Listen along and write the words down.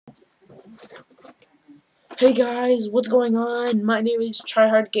Hey guys, what's going on? My name is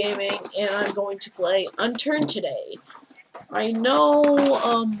Tryhard Gaming, and I'm going to play Unturned today. I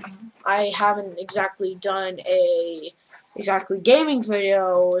know, I haven't exactly done a gaming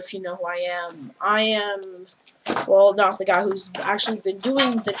video, if you know who I am. I am, well, not the guy who's actually been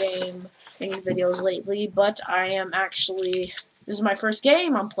doing the gaming videos lately, but I am actually, this is my first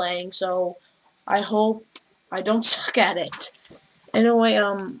game I'm playing, so I hope I don't suck at it. Anyway,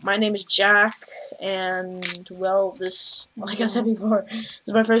 my name is Jack, and, well, this, like I said before, this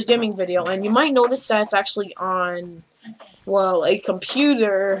is my first gaming video, and you might notice that it's actually on, well, a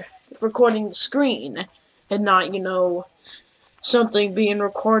computer recording the screen, and not, you know, something being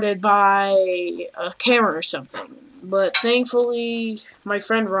recorded by a camera or something. But thankfully, my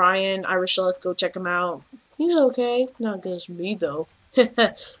friend Ryan, I wish I'd go check him out. He's okay. Not good as me, though.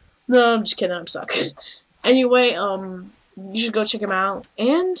 No, I'm just kidding, I'm suck. Anyway, you should go check him out.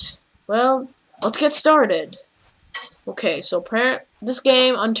 And, well, let's get started. Okay, so this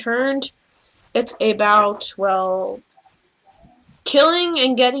game, Unturned, it's about, well, killing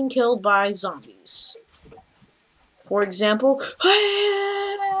and getting killed by zombies. For example,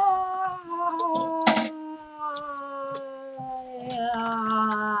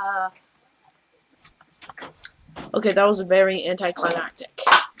 okay, that was very anticlimactic.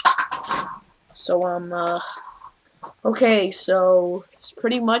 So, okay, so it's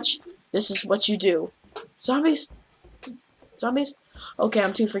pretty much this is what you do. Zombies? Zombies? Okay,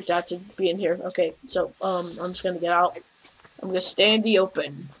 I'm too freaked out to be in here. Okay, so, I'm just gonna get out. I'm gonna stay in the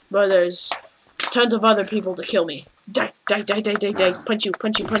open. But there's tons of other people to kill me. Die, die, die, die, die, die. Punch you,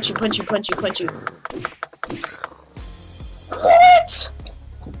 punch you, punch you, punch you, punch you, punch you. What?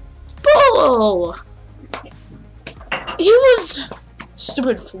 Bull! He was...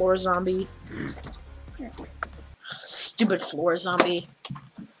 Stupid floor zombie. Stupid floor zombie.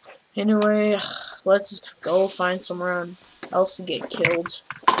 Anyway, let's go find somewhere else to get killed.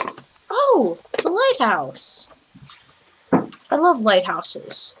 Oh, it's a lighthouse. I love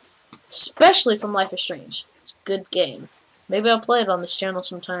lighthouses. Especially from Life is Strange. It's a good game. Maybe I'll play it on this channel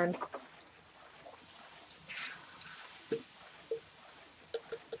sometime.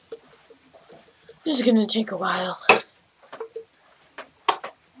 This is gonna take a while.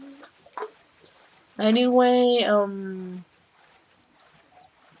 Anyway,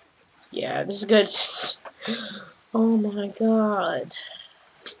 yeah, this is good. Oh my god.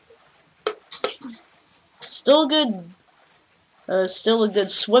 Still a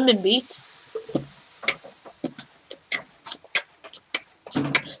good swimming beat.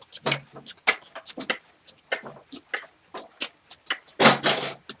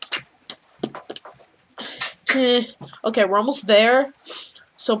 Okay, we're almost there.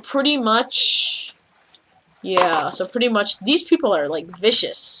 So pretty much, yeah. So pretty much, these people are like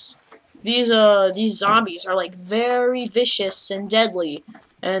vicious. These zombies are like very vicious and deadly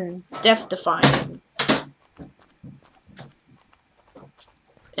and death-defying.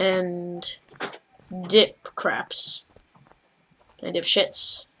 And dip craps. And dip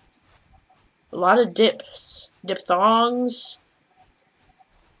shits. A lot of dips. Diphthongs.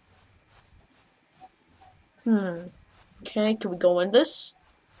 Okay, can we go in this?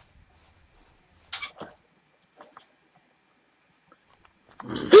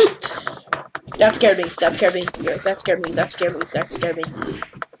 That scared me. That scared me. Yeah, that scared me. That scared me. That scared me.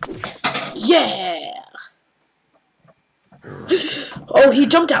 Yeah! Oh, he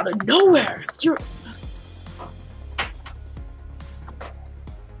jumped out of nowhere! You're...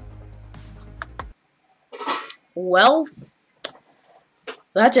 Well,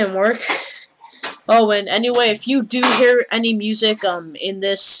 that didn't work. Oh, and anyway, if you do hear any music in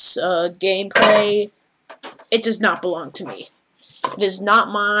this gameplay, it does not belong to me. It is not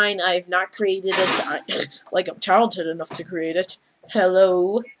mine. I have not created it. Like, I'm talented enough to create it.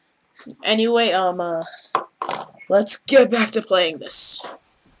 Hello. Anyway, let's get back to playing this.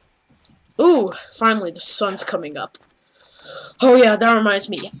 Ooh, finally the sun's coming up. Oh yeah, that reminds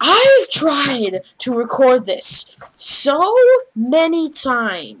me. I've tried to record this so many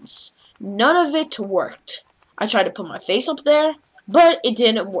times. None of it worked. I tried to put my face up there, but it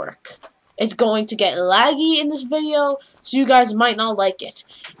didn't work. It's going to get laggy in this video, so you guys might not like it.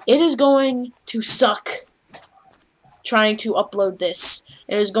 It is going to suck trying to upload this.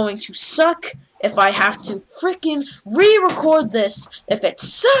 It is going to suck if I have to freaking re-record this if it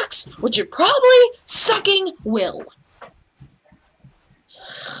sucks, which it probably sucking will.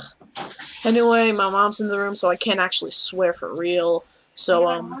 Anyway, my mom's in the room, so I can't actually swear for real. So,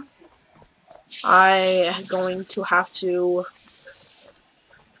 I'm going to have to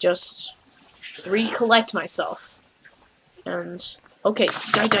just recollect myself. And Okay,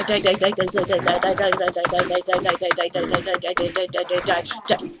 die, die, die, die, die, die, die, die, die, die, die, die,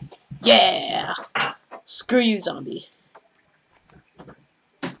 die. Yeah! Screw you, zombie.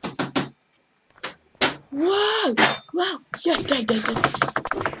 Whoa! Wow! Yeah, die, die, die.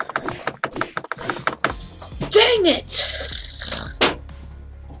 Dang it!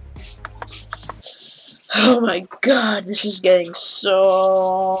 Oh my god, this is getting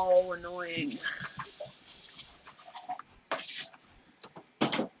so annoying.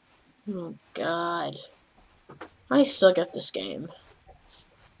 Oh god. I suck at this game.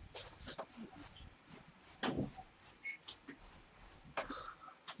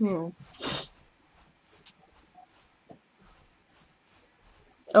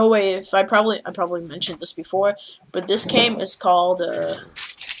 Oh wait, I probably mentioned this before, but this game is called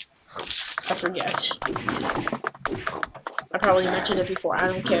I forget. I probably mentioned it before. I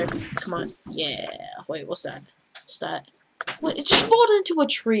don't care. Come on. Yeah. Wait, what's that? What's that? What? It just rolled into a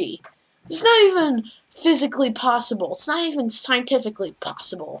tree. It's not even physically possible. It's not even scientifically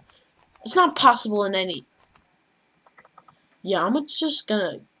possible. It's not possible in any... Yeah, I'm just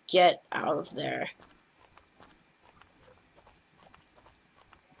gonna get out of there.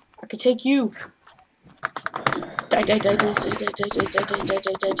 I could take you. Die, die, die, die, die, die, die, die, die,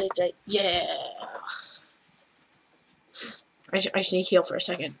 die, die, die, die. Yeah. I just need to heal for a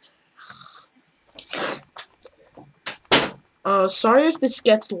second. Sorry if this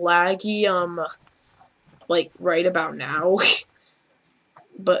gets laggy, like, right about now.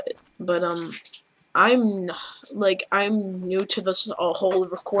 but, I'm new to this whole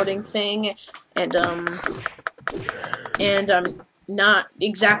recording thing, and I'm not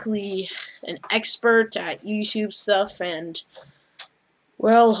exactly an expert at YouTube stuff, and,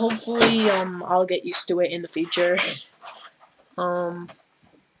 well, hopefully, I'll get used to it in the future.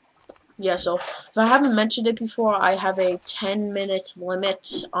 Yeah, so, if I haven't mentioned it before, I have a 10-minute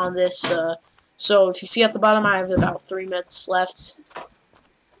limit on this, so if you see at the bottom, I have about 3 minutes left.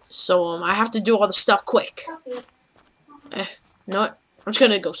 So, I have to do all the stuff quick. No, I'm just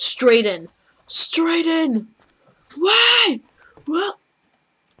gonna go straight in. Straight in! Why? Well,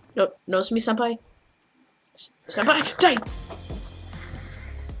 no, notice me, senpai? Senpai, die!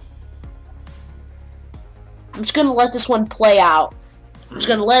 I'm just gonna let this one play out. I'm just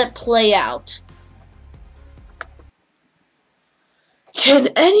gonna let it play out. Can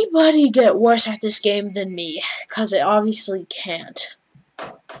anybody get worse at this game than me? Because it obviously can't.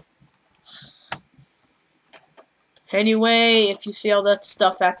 Anyway, if you see all that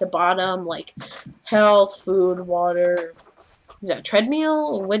stuff at the bottom, like health, food, water, is that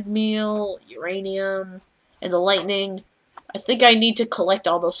treadmill, windmill, uranium, and the lightning, I think I need to collect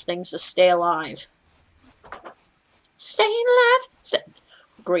all those things to stay alive. Stay alive!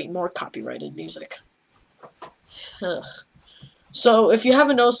 Great, more copyrighted music. Ugh. So, if you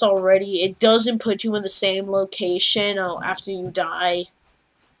haven't noticed already, it doesn't put you in the same location after you die.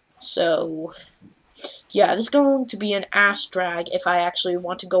 So, yeah, this is going to be an ass drag if I actually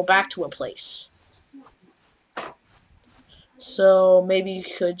want to go back to a place. So, maybe you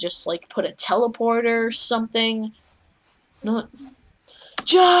could just, like, put a teleporter or something. No.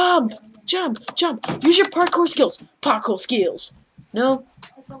 Jump! Jump! Jump! Use your parkour skills! Parkour skills! No?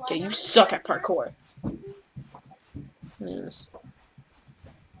 Okay, you suck at parkour. Yes.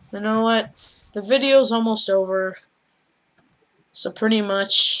 You know what? The video's almost over. So pretty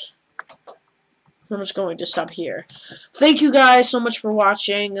much, I'm just going to stop here. Thank you guys so much for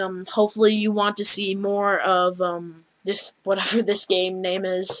watching. Hopefully you want to see more of this, whatever this game name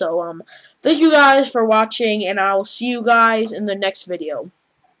is. So thank you guys for watching, and I will see you guys in the next video.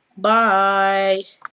 Bye.